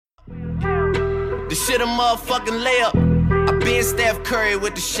The shit a motherfucking layup. I been Steph Curry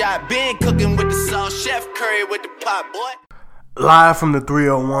with the shot, been cooking with the sauce, Chef Curry with the pot, boy. Live from the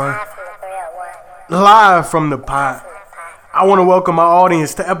 301. Live from the pot. I want to welcome my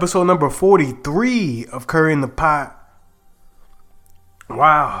audience to episode number 43 of Curry in the Pot.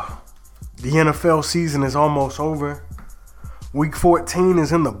 Wow. The NFL season is almost over. Week 14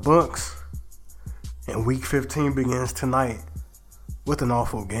 is in the books. And week 15 begins tonight with an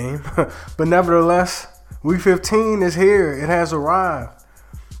awful game. But nevertheless, week 15 is here. It has arrived.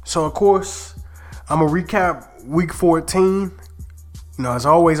 So, of course, I'm going to recap week 14. You know, as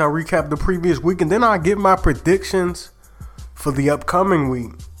always, I recap the previous week. And then I give my predictions for the upcoming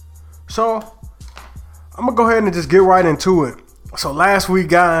week. So, I'm going to go ahead and just get right into it. So, last week,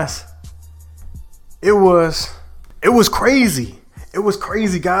 guys, it was crazy. It was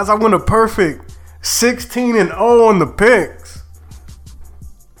crazy, guys. I went a perfect 16-0 on the picks.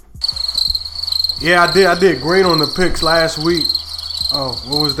 Yeah, I did great on the picks last week. Oh,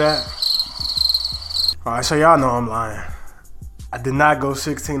 what was that? All right, so y'all know I'm lying. I did not go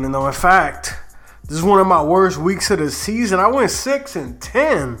 16-0. In fact, this is one of my worst weeks of the season. I went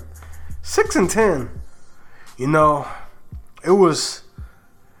 6-10. 6-10. You know, it was,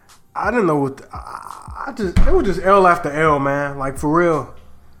 I didn't know what, it was just L after L, man. Like, for real.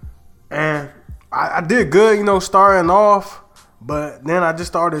 And I did good, you know, starting off. But then I just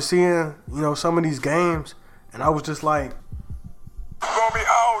started seeing, you know, some of these games. And I was just like, I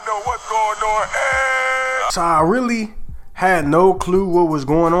don't know what's going on. Hey! So I really had no clue what was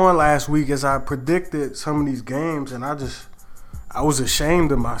going on last week as I predicted some of these games. And I was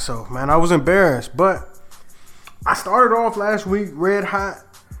ashamed of myself, man. I was embarrassed. But I started off last week red hot,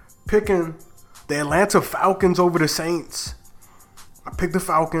 picking the Atlanta Falcons over the Saints. I picked the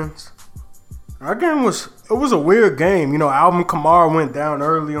Falcons. Our game was a weird game. You know, Alvin Kamara went down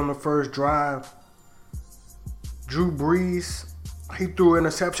early on the first drive. Drew Brees, he threw an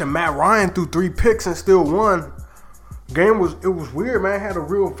interception. Matt Ryan threw 3 picks and still won. It was weird, man. It had a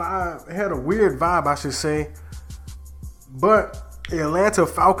real vibe. It had a weird vibe, I should say. But the Atlanta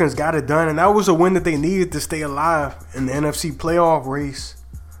Falcons got it done, and that was a win that they needed to stay alive in the NFC playoff race,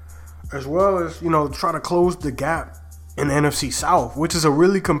 as well as, you know, try to close the gap in the NFC South, which is a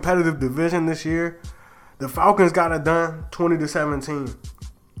really competitive division this year. The Falcons got it done 20-17.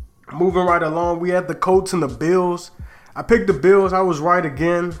 Moving right along, we had the Colts and the Bills. I picked the Bills. I was right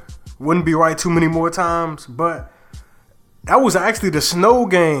again. Wouldn't be right too many more times, but that was actually the snow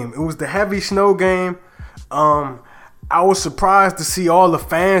game. It was the heavy snow game. I was surprised to see all the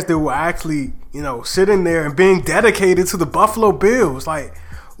fans that were actually, you know, sitting there and being dedicated to the Buffalo Bills. Like,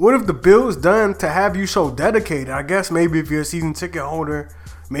 what have the Bills done to have you so dedicated? I guess maybe if you're a season ticket holder,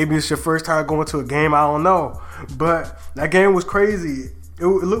 maybe it's your first time going to a game. I don't know. But that game was crazy. It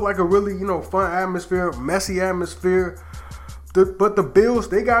looked like a really, you know, fun atmosphere, messy atmosphere. But the Bills,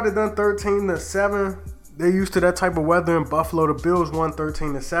 they got it done 13-7. They're used to that type of weather in Buffalo. The Bills won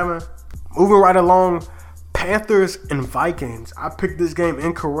 13-7. Moving right along, Panthers and Vikings. I picked this game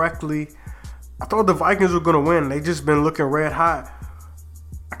incorrectly. I thought the Vikings were going to win. They just been looking red hot.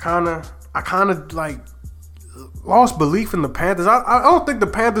 I kind of like lost belief in the Panthers. I don't think the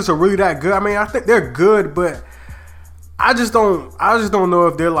Panthers are really that good. I mean, I think they're good, but I just don't know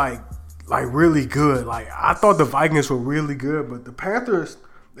if they're like really good. Like, I thought the Vikings were really good, but the Panthers,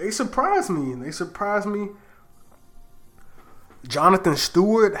 they surprised me. Jonathan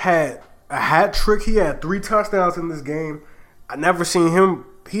Stewart had a hat trick. He had 3 touchdowns in this game. I never seen him.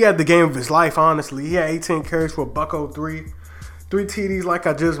 He had the game of his life, honestly. He had 18 carries for $103. 3 TDs, like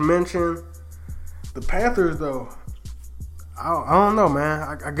I just mentioned. The Panthers, though, I don't know,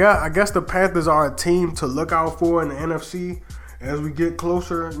 man. I guess the Panthers are a team to look out for in the NFC as we get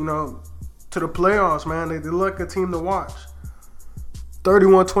closer, you know, to the playoffs, man. They look like a team to watch.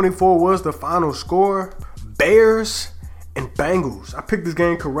 31-24 was the final score. Bears and Bengals. I picked this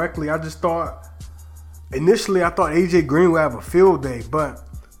game correctly. Initially I thought AJ Green would have a field day, but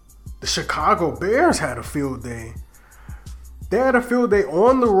the Chicago Bears had a field day. They had a field day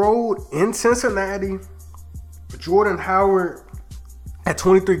on the road in Cincinnati. Jordan Howard had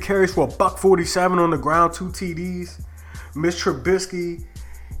 23 carries for $147 on the ground, 2 TDs. Mitch Trubisky,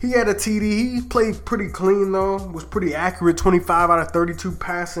 he had a TD. He played pretty clean, though. Was pretty accurate, 25 out of 32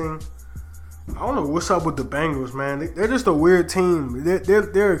 passing. I don't know what's up with the Bengals, man. They're just a weird team.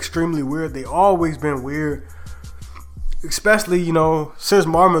 They're extremely weird. They always been weird. Especially, you know, since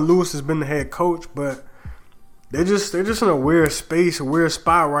Marvin Lewis has been the head coach, but they're just in a weird space, a weird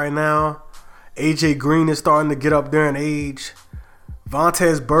spot right now. AJ Green is starting to get up there in age.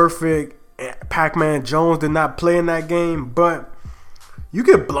 Vontaze Burfict, Pac-Man Jones did not play in that game, but You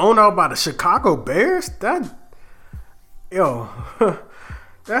get blown out by the Chicago Bears? That's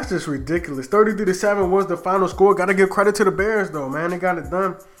just ridiculous. 33-7 was the final score. Got to give credit to the Bears, though, man. They got it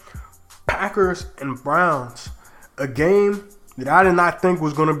done. Packers and Browns. A game that I did not think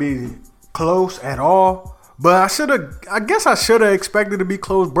was going to be close at all. But I guess I should have expected it to be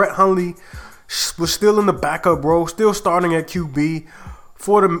close. Brett Hundley was still in the backup role, still starting at QB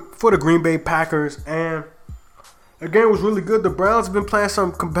for the Green Bay Packers. And the game was really good. The Browns have been playing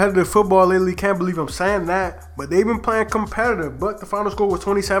some competitive football lately. Can't believe I'm saying that. But they've been playing competitive. But the final score was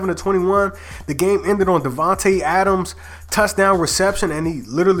 27-21. The game ended on Devontae Adams' touchdown reception, and he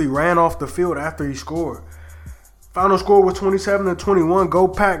literally ran off the field after he scored. Final score was 27-21. Go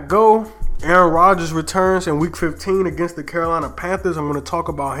Pack, go. Aaron Rodgers returns in Week 15 against the Carolina Panthers. I'm going to talk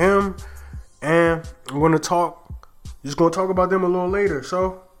about him. And I'm going to talk about them a little later.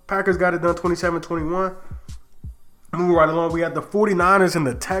 So, Packers got it done 27-21. Moving right along, we had the 49ers and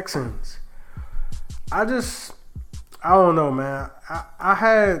the Texans. I don't know, man. I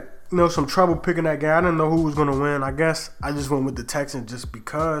had, some trouble picking that game. I didn't know who was going to win. I guess I just went with the Texans just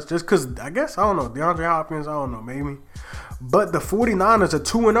because, I guess, I don't know. DeAndre Hopkins, I don't know, maybe. But the 49ers are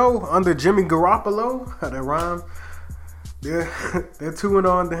 2-0 under Jimmy Garoppolo. That rhyme. They're 2-0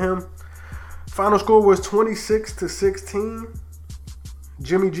 under him. Final score was 26-16.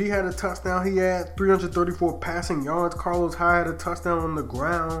 Jimmy G had a touchdown. He had 334 passing yards. Carlos Hyde had a touchdown on the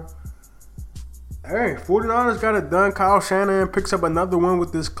ground. Hey, 49ers got it done. Kyle Shanahan picks up another win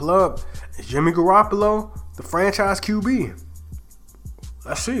with this club. It's Jimmy Garoppolo, the franchise QB.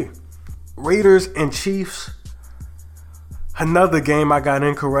 Let's see. Raiders and Chiefs. Another game I got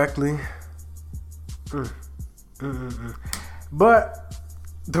incorrectly. But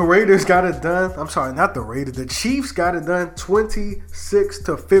the Raiders got it done. I'm sorry, not the Raiders. The Chiefs got it done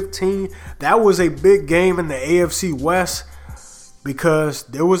 26-15. That was a big game in the AFC West because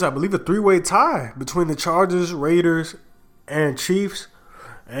there was, I believe, a three-way tie between the Chargers, Raiders, and Chiefs.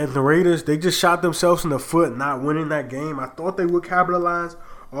 And the Raiders, they just shot themselves in the foot not winning that game. I thought they would capitalize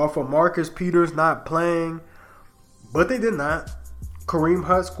off of Marcus Peters not playing, but they did not. Kareem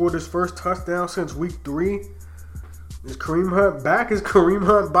Hunt scored his first touchdown since week 3. Is Kareem Hunt back? Is Kareem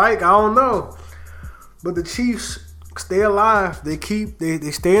Hunt back? I don't know. But the Chiefs stay alive. They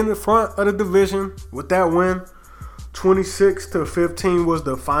stay in the front of the division with that win. 26-15 was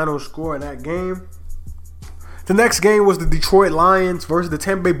the final score in that game. The next game was the Detroit Lions versus the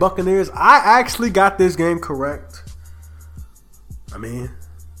Tampa Bay Buccaneers. I actually got this game correct. I mean,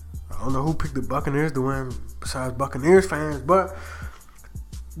 I don't know who picked the Buccaneers to win besides Buccaneers fans, but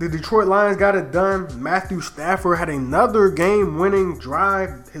the Detroit Lions got it done. Matthew Stafford had another game-winning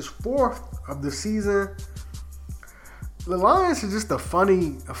drive, his 4th of the season. The Lions is just a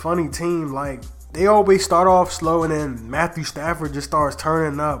funny team. Like, they always start off slow, and then Matthew Stafford just starts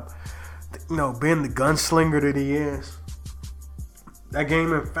turning up, being the gunslinger that he is. That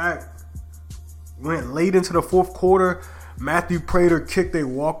game, in fact, went late into the 4th quarter. Matthew Prater kicked a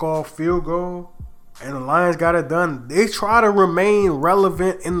walk-off field goal. And the Lions got it done. They try to remain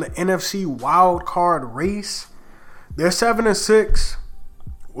relevant in the NFC wild card race. They're 7-6.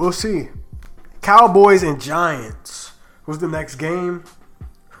 We'll see. Cowboys and Giants was the next game.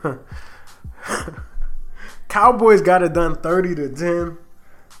 Cowboys got it done 30-10.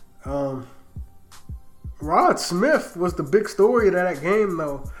 Rod Smith was the big story of that game,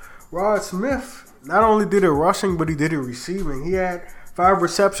 though. Rod Smith not only did it rushing, but he did it receiving. He had 5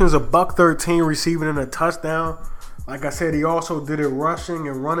 receptions, $113 receiving, and a touchdown. Like I said, he also did it rushing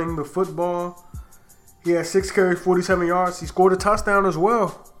and running the football. He had 6 carries, 47 yards. He scored a touchdown as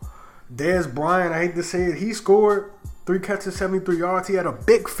well. Dez Bryant, I hate to say it, he scored 3 catches, 73 yards. He had a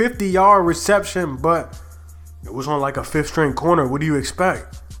big 50-yard reception, but it was on like a 5th-string corner. What do you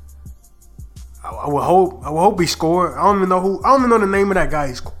expect? I would hope he scored. I don't even know the name of that guy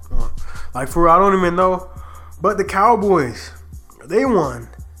he scored on. Like, for real, I don't even know. But the Cowboys, they won.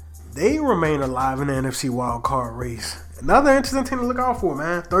 They remain alive in the NFC wildcard race. Another interesting team to look out for,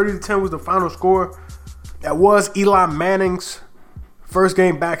 man. 30-10 was the final score. That was Eli Manning's first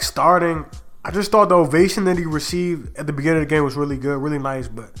game back starting. I just thought the ovation that he received at the beginning of the game was really good, really nice,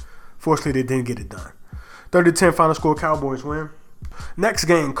 but fortunately they didn't get it done. 30-10 final score, Cowboys win. Next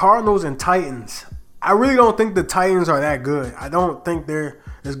game, Cardinals and Titans. I really don't think the Titans are that good. I don't think they're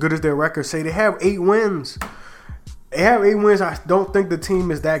as good as their records say. They have 8 wins. I don't think the team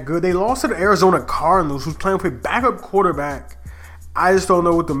is that good. They lost to the Arizona Cardinals, who's playing with a backup quarterback. I just don't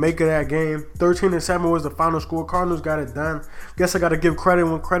know what to make of that game. 13-7 was the final score. Cardinals got it done. Guess I got to give credit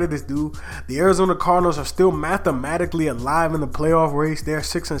when credit is due. The Arizona Cardinals are still mathematically alive in the playoff race. They're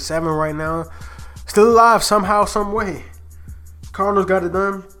 6-7 right now. Still alive somehow, some way. Cardinals got it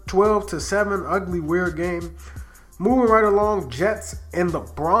done 12-7. Ugly, weird game. Moving right along, Jets and the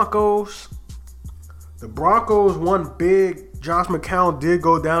Broncos. The Broncos won big. Josh McCown did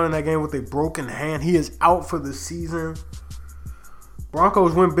go down in that game with a broken hand. He is out for the season.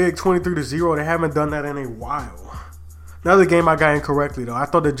 Broncos win big 23-0. They haven't done that in a while. Another game I got incorrectly, though. I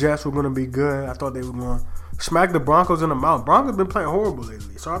thought the Jets were going to be good. I thought they were going to smack the Broncos in the mouth. Broncos been playing horrible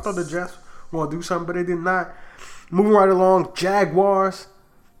lately. So I thought the Jets were going to do something, but they did not. Moving right along, Jaguars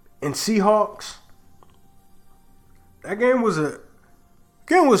and Seahawks. That game was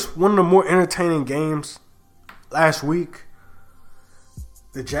one of the more entertaining games last week.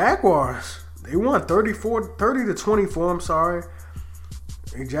 The Jaguars, they won 30-24, I'm sorry.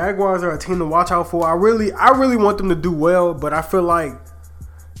 The Jaguars are a team to watch out for. I really want them to do well, but I feel like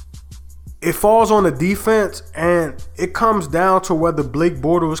it falls on the defense, and it comes down to whether Blake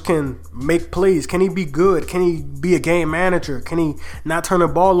Bortles can make plays. Can he be good? Can he be a game manager? Can he not turn the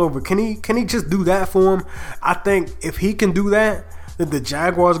ball over? Can he just do that for him? I think if he can do that, then the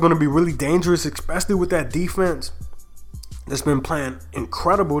Jaguars are going to be really dangerous, especially with that defense that's been playing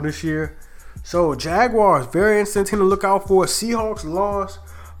incredible this year. So Jaguars, very interesting team to look out for. Seahawks lost,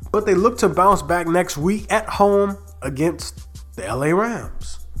 but they look to bounce back next week at home against the LA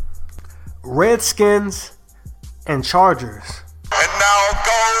Rams. Redskins and Chargers. And now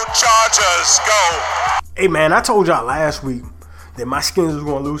go Chargers, go. Hey man, I told y'all last week that my Skins was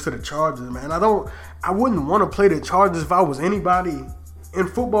going to lose to the Chargers, man. I wouldn't want to play the Chargers if I was anybody in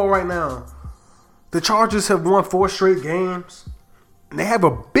football right now. The Chargers have won 4 straight games. And they have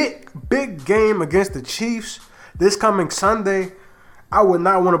a big game against the Chiefs this coming Sunday. I would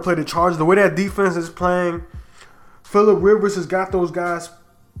not want to play the Chargers. The way that defense is playing, Phillip Rivers has got those guys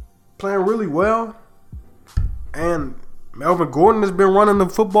playing really well. And Melvin Gordon has been running the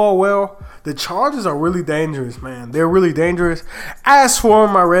football well. The Chargers are really dangerous, man. They're really dangerous. As for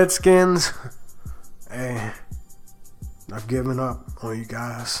my Redskins, hey, I've given up on you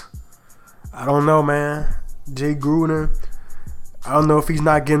guys. I don't know, man. Jay Gruden, I don't know if he's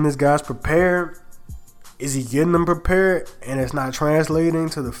not getting his guys prepared. Is he getting them prepared and it's not translating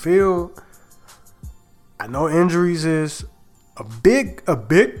to the field? I know injuries is a big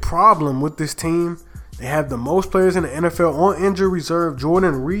problem with this team. They have the most players in the NFL on injury reserve.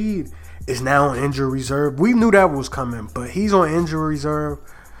 Jordan Reed is now on injury reserve. We knew that was coming, but he's on injury reserve.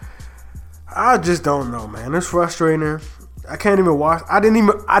 I just don't know, man. It's frustrating. I can't even watch. I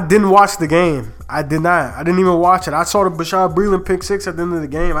didn't watch the game. I did not. I didn't even watch it. I saw the Bashaud Breeland pick 6 at the end of the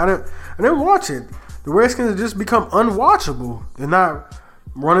game. I didn't watch it. The Redskins have just become unwatchable. They're not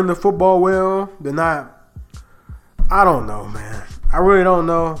running the football well. They're not. I don't know, man. I really don't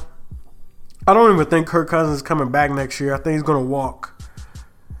know. I don't even think Kirk Cousins is coming back next year. I think he's going to walk.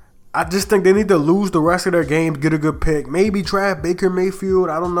 I just think they need to lose the rest of their games, get a good pick. Maybe draft Baker Mayfield.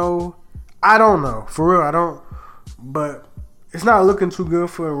 I don't know. For real, I don't. But it's not looking too good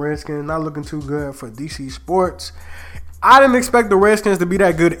for the Redskins. Not looking too good for DC Sports. I didn't expect the Redskins to be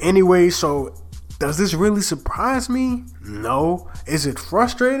that good anyway, so does this really surprise me? No. Is it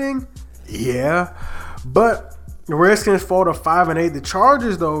frustrating? Yeah. But the Redskins fall to 5-8. The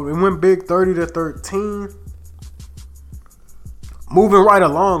Chargers, though, they went big 30-13. Moving right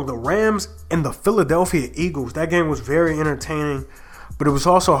along, the Rams and the Philadelphia Eagles. That game was very entertaining, but it was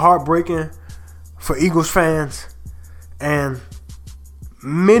also heartbreaking for Eagles fans and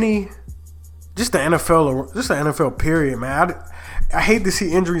just the NFL period, man. I hate to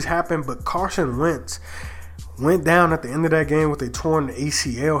see injuries happen, but Carson Wentz went down at the end of that game with a torn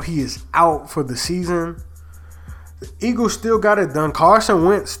ACL. He is out for the season. The Eagles still got it done. Carson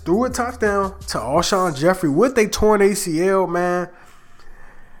Wentz threw a touchdown to Alshon Jeffrey with a torn ACL, man.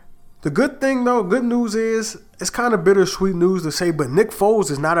 The good news is, it's kind of bittersweet news to say, but Nick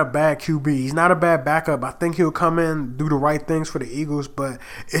Foles is not a bad QB. He's not a bad backup. I think he'll come in, do the right things for the Eagles, but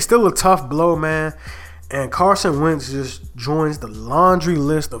it's still a tough blow, man. And Carson Wentz just joins the laundry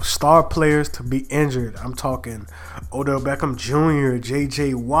list of star players to be injured. I'm talking Odell Beckham Jr.,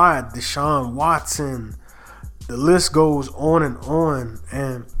 J.J. Watt, Deshaun Watson. The list goes on,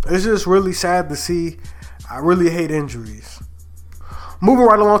 and it's just really sad to see. I really hate injuries. Moving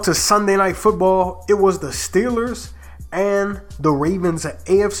right along to Sunday Night Football, it was the Steelers and the Ravens at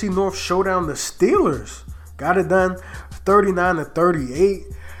AFC North Showdown. The Steelers got it done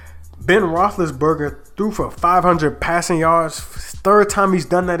 39-38. Ben Roethlisberger threw for 500 passing yards. Third time he's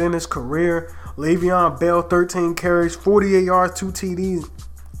done that in his career. Le'Veon Bell, 13 carries, 48 yards, 2 TDs.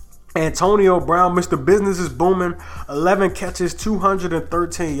 Antonio Brown, Mr. Business is booming, 11 catches,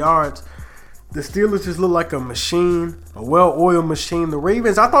 213 yards. The Steelers just look like a machine, a well-oiled machine. The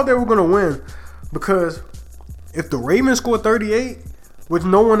Ravens, I thought they were going to win because If the Ravens score 38, which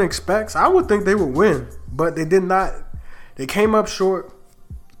no one expects, I would think they would win. But they did not. They came up short.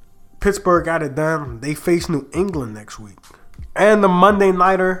 Pittsburgh got it done. They face New England next week. And the Monday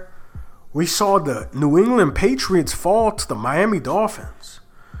nighter, we saw the New England Patriots fall to the Miami Dolphins.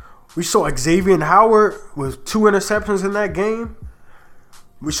 We saw Xavier Howard with 2 interceptions in that game.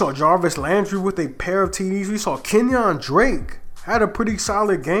 We saw Jarvis Landry with a pair of TDs. We saw Kenyon Drake had a pretty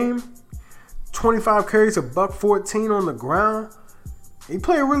solid game. 25 carries, $114 on the ground. He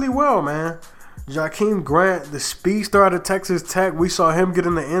played really well, man. Jakeem Grant, the speedster out of Texas Tech, we saw him get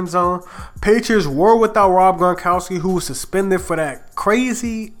in the end zone. Patriots were without Rob Gronkowski, who was suspended for that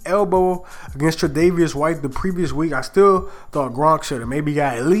crazy elbow against Tre'Davious White the previous week. I still thought Gronk should have maybe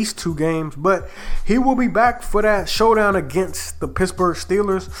got at least 2 games, but he will be back for that showdown against the Pittsburgh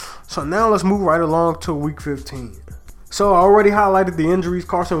Steelers. So now let's move right along to Week 15. So I already highlighted the injuries.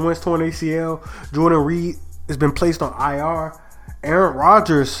 Carson Wentz torn ACL. Jordan Reed has been placed on IR. Aaron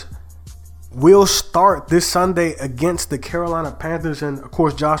Rodgers will start this Sunday against the Carolina Panthers, and of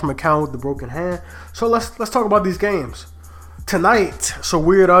course Josh McCown with the broken hand. So let's talk about these games. Tonight, it's a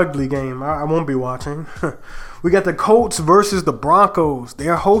weird, ugly game. I won't be watching. We got the Colts versus the Broncos. They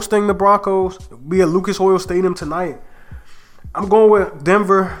are hosting the Broncos. Be at Lucas Oil Stadium tonight. I'm going with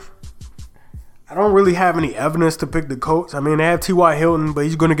Denver. I don't really have any evidence to pick the Colts. I mean, they have T.Y. Hilton, but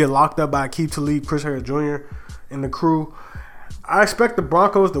he's going to get locked up by Aqib Talib, Chris Harris Jr., and the crew. I expect the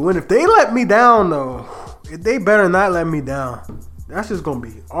Broncos to win. If they let me down, though, if they better not let me down, that's just going to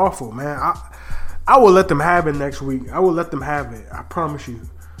be awful, man. I will let them have it next week. I will let them have it. I promise you.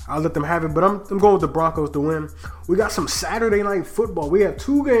 I'll let them have it, but I'm going with the Broncos to win. We got some Saturday night football. We have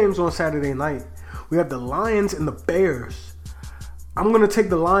 2 games on Saturday night. We have the Lions and the Bears. I'm going to take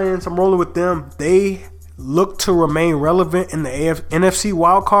the Lions. I'm rolling with them. They look to remain relevant in the NFC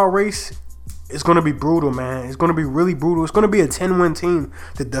wildcard race. It's going to be brutal, man. It's going to be really brutal. It's going to be a 10-win team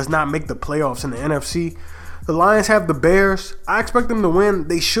that does not make the playoffs in the NFC. The Lions have the Bears. I expect them to win.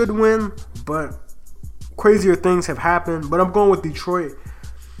 They should win, but crazier things have happened. But I'm going with Detroit.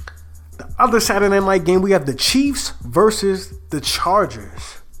 The other Saturday night game, we have the Chiefs versus the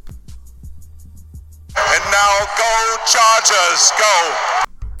Chargers. And now go Chargers, go.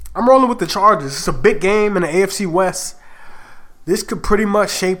 I'm rolling with the Chargers. It's a big game in the AFC West. This could pretty much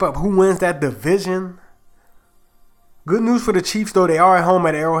shape up who wins that division. Good news for the Chiefs, though. They are at home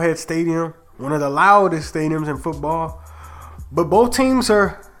at Arrowhead Stadium, one of the loudest stadiums in football. But both teams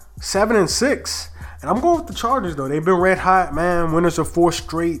are 7-6. And I'm going with the Chargers, though. They've been red hot, man. Winners of 4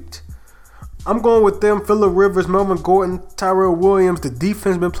 straight. I'm going with them. Phillip Rivers, Melvin Gordon, Tyrell Williams. The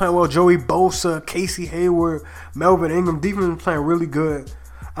defense been playing well. Joey Bosa, Casey Hayward, Melvin Ingram. Defense been playing really good.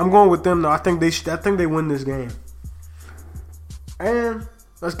 I'm going with them, though. I think they win this game. And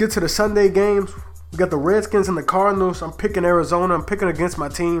let's get to the Sunday games. We got the Redskins and the Cardinals. I'm picking Arizona. I'm picking against my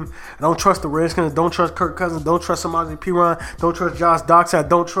team. I don't trust the Redskins. Don't trust Kirk Cousins. Don't trust Samaje Perine. Don't trust Josh Doxey. I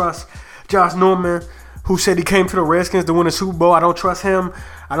don't trust Josh Norman, who said he came to the Redskins to win a Super Bowl. I don't trust him.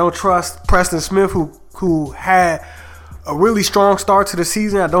 I don't trust Preston Smith, who had a really strong start to the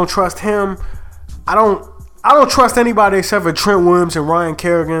season. I don't trust him. I don't trust anybody except for Trent Williams and Ryan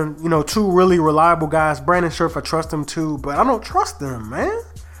Kerrigan. 2 really reliable guys. Brandon Scherf, I trust him too, but I don't trust them, man.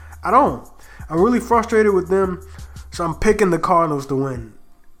 I don't. I'm really frustrated with them, so I'm picking the Cardinals to win.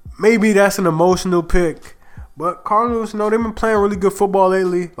 Maybe that's an emotional pick, but Cardinals, they've been playing really good football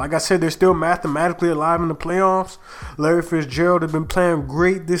lately. Like I said, they're still mathematically alive in the playoffs. Larry Fitzgerald has been playing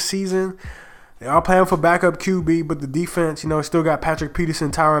great this season. They are playing for backup QB, but the defense, still got Patrick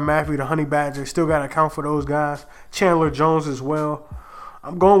Peterson, Tyrann Mathieu, the Honey Badger. Still got to account for those guys. Chandler Jones as well.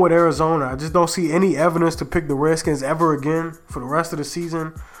 I'm going with Arizona. I just don't see any evidence to pick the Redskins ever again for the rest of the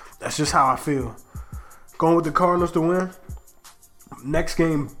season. That's just how I feel. Going with the Cardinals to win. Next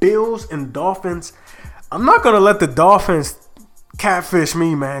game, Bills and Dolphins. I'm not going to let the Dolphins catfish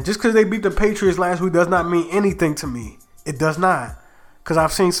me, man. Just because they beat the Patriots last week does not mean anything to me. It does not. Because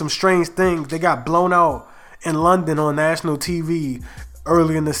I've seen some strange things. They got blown out in London on national TV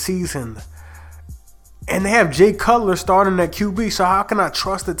early in the season. And they have Jay Cutler starting at QB. So how can I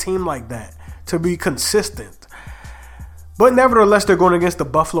trust a team like that to be consistent? But nevertheless, they're going against the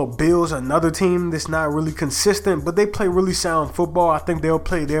Buffalo Bills, another team that's not really consistent. But they play really sound football. I think they'll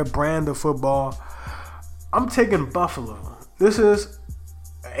play their brand of football. I'm taking Buffalo. This is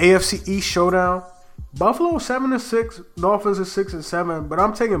an AFC East showdown. Buffalo 7-6, Dolphins are 6-7, but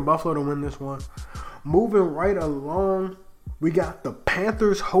I'm taking Buffalo to win this one. Moving right along, we got the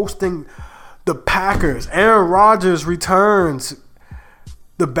Panthers hosting the Packers. Aaron Rodgers returns.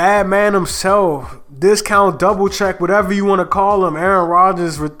 The bad man himself, discount, double check, whatever you want to call him. Aaron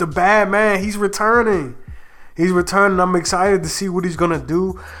Rodgers, the bad man, he's returning. He's returning. I'm excited to see what he's going to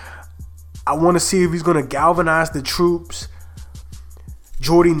do. I want to see if he's going to galvanize the troops.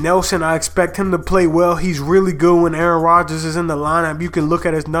 Jordy Nelson, I expect him to play well. He's really good when Aaron Rodgers is in the lineup. You can look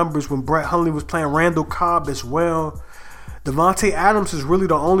at his numbers when Brett Hundley was playing, Randall Cobb as well. Devontae Adams is really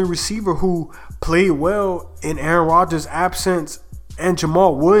the only receiver who played well in Aaron Rodgers' absence. And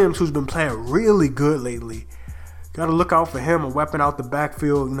Jamal Williams, who's been playing really good lately. Got to look out for him, a weapon out the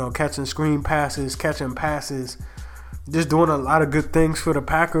backfield, catching screen passes, catching passes. Just doing a lot of good things for the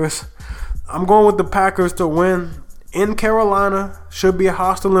Packers. I'm going with the Packers to win in Carolina. Should be a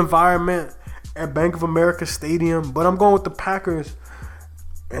hostile environment at Bank of America Stadium. But I'm going with the Packers.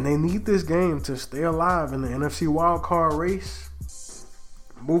 And they need this game to stay alive in the NFC wildcard race.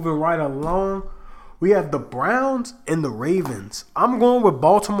 Moving right along, we have the Browns and the Ravens. I'm going with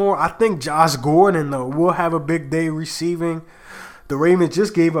Baltimore. I think Josh Gordon, though, will have a big day receiving. The Ravens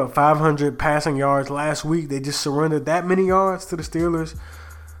just gave up 500 passing yards last week. They just surrendered that many yards to the Steelers.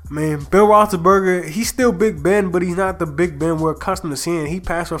 I mean, Bill Roethlisberger, he's still Big Ben, but he's not the Big Ben we're accustomed to seeing. He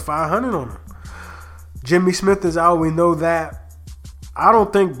passed for 500 on him. Jimmy Smith is out. We know that. I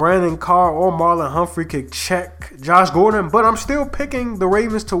don't think Brandon Carr or Marlon Humphrey could check Josh Gordon, but I'm still picking the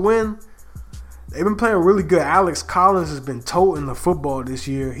Ravens to win. They've been playing really good. Alex Collins has been toting the football this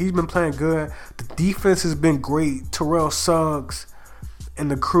year. He's been playing good. The defense has been great. Terrell Suggs and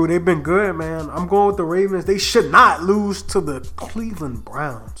the crew, they've been good, man. I'm going with the Ravens. They should not lose to the Cleveland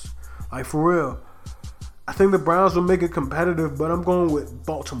Browns. Like, for real. I think the Browns will make it competitive, but I'm going with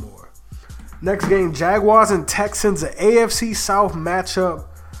Baltimore. Next game, Jaguars and Texans, an AFC South matchup.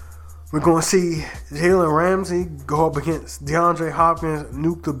 We're going to see Jalen Ramsey go up against DeAndre Hopkins,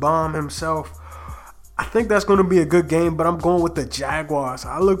 nuke the bomb himself. I think that's going to be a good game, but I'm going with the Jaguars.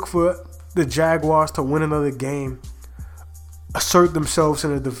 I look for the Jaguars to win another game, assert themselves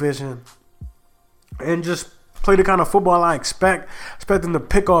in the division, and just play the kind of football I expect. Expect them to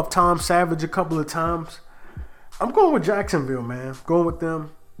pick off Tom Savage a couple of times. I'm going with Jacksonville, man. Going with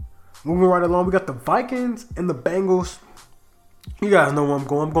them. Moving right along, we got the Vikings and the Bengals. You guys know where I'm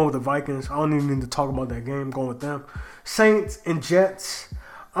going. I'm going with the Vikings. I don't even need to talk about that game. I'm going with them. Saints and Jets.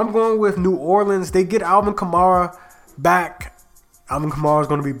 I'm going with New Orleans. They get Alvin Kamara back. Alvin Kamara is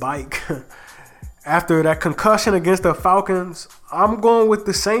going to be bike. After that concussion against the Falcons, I'm going with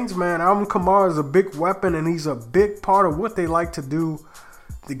the Saints, man. Alvin Kamara is a big weapon, and he's a big part of what they like to do.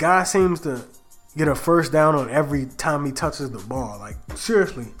 The guy seems to get a first down on every time he touches the ball. Like,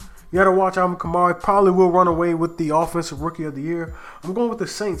 seriously. You got to watch Alvin Kamara. Probably will run away with the Offensive Rookie of the Year. I'm going with the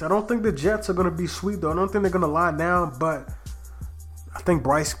Saints. I don't think the Jets are going to be sweet, though. I don't think they're going to lie down, but I think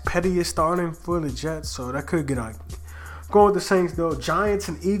Bryce Petty is starting for the Jets, so that could get ugly. Going with the Saints, though. Giants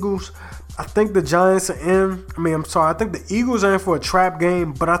and Eagles. I think the Giants are in. I think the Eagles are in for a trap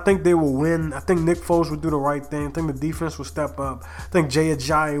game, but I think they will win. I think Nick Foles will do the right thing. I think the defense will step up. I think Jay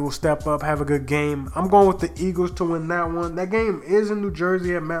Ajayi will step up, have a good game. I'm going with the Eagles to win that one. That game is in New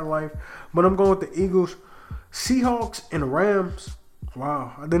Jersey at MetLife, but I'm going with the Eagles. Seahawks and Rams.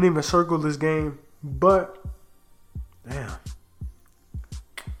 Wow, I didn't even circle this game, but damn.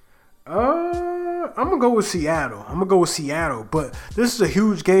 I'm going to go with Seattle. But this is a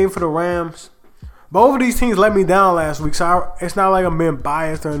huge game for the Rams. Both of these teams let me down last week, so it's not like I'm being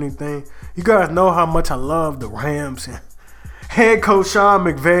biased or anything. You guys know how much I love the Rams. Head coach Sean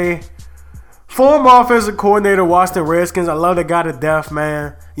McVay. Former offensive coordinator, Washington Redskins. I love the guy to death,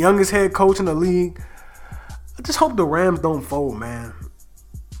 man. Youngest head coach in the league. I just hope the Rams don't fold, man.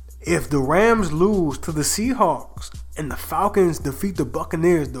 If the Rams lose to the Seahawks and the Falcons defeat the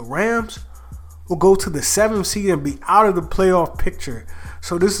Buccaneers, the Rams will go to the 7th seed and be out of the playoff picture.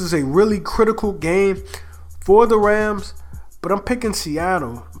 So this is a really critical game for the Rams, but I'm picking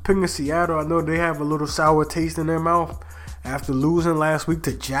Seattle. I know they have a little sour taste in their mouth after losing last week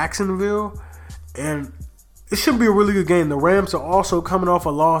to Jacksonville, and it should be a really good game. The Rams are also coming off a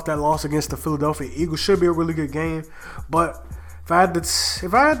loss. That loss against the Philadelphia Eagles should be a really good game, but if I had to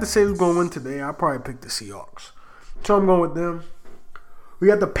say who's going to win today, I'd probably pick the Seahawks. So I'm going with them. We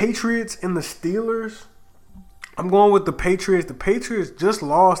got the Patriots and the Steelers. I'm going with the Patriots. The Patriots just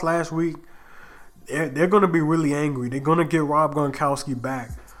lost last week. They're going to be really angry. They're going to get Rob Gronkowski back,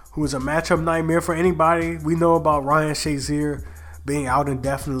 who is a matchup nightmare for anybody. We know about Ryan Shazier being out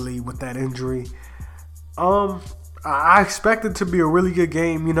indefinitely with that injury. I expect it to be a really good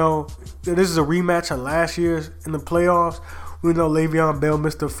game. You know, this is a rematch of last year's in the playoffs. We know Le'Veon Bell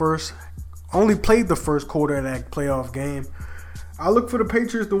only played the first quarter of that playoff game. I look for the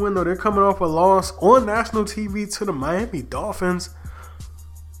Patriots to win, though. They're coming off a loss on national TV to the Miami Dolphins.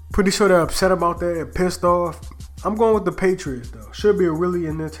 Pretty sure they're upset about that. They're pissed off. I'm going with the Patriots, though. Should be a really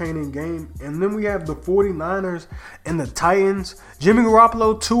entertaining game. And then we have the 49ers and the Titans. Jimmy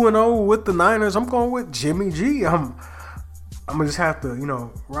Garoppolo 2-0 with the Niners. I'm going with Jimmy G. I'm going to just have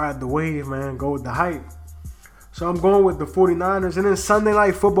to, ride the wave, man. Go with the hype. So I'm going with the 49ers. And then Sunday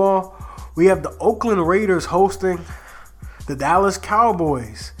Night Football, we have the Oakland Raiders hosting the Dallas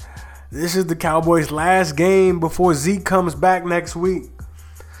Cowboys. This is the Cowboys' last game before Zeke comes back next week.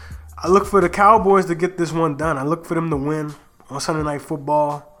 I look for the Cowboys to get this one done. I look for them to win on Sunday Night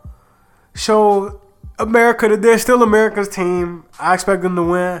Football. Show America that they're still America's team. I expect them to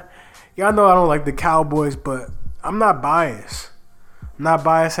win. Y'all know I don't like the Cowboys, but I'm not biased. I'm not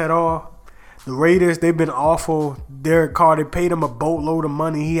biased at all. The Raiders, they've been awful. Derek Carr, they paid him a boatload of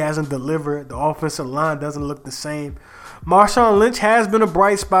money. He hasn't delivered. The offensive line doesn't look the same. Marshawn Lynch has been a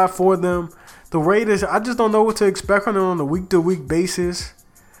bright spot for them. The Raiders, I just don't know what to expect from them on a week-to-week basis.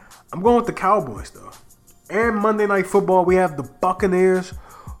 I'm going with the Cowboys, though. And Monday Night Football, we have the Buccaneers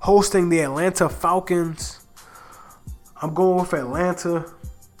hosting the Atlanta Falcons. I'm going with Atlanta.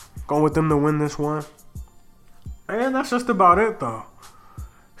 Going with them to win this one. And that's just about it, though.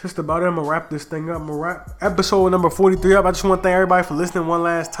 Just about it. I'm going to wrap this thing up. I'm going to wrap episode number 43 up. I just want to thank everybody for listening one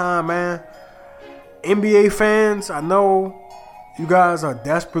last time, man. NBA fans, I know you guys are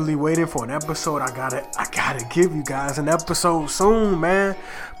desperately waiting for an episode. I gotta give you guys an episode soon, man.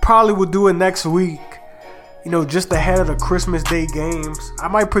 Probably will do it next week. Just ahead of the Christmas Day games. I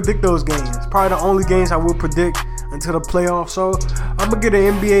might predict those games. Probably the only games I will predict until the playoffs. So I'm gonna get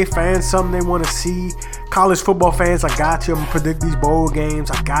an NBA fan something they want to see. College football fans, I got you. I'm gonna predict these bowl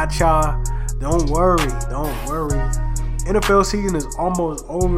games. I got y'all. Don't worry. NFL season is almost over.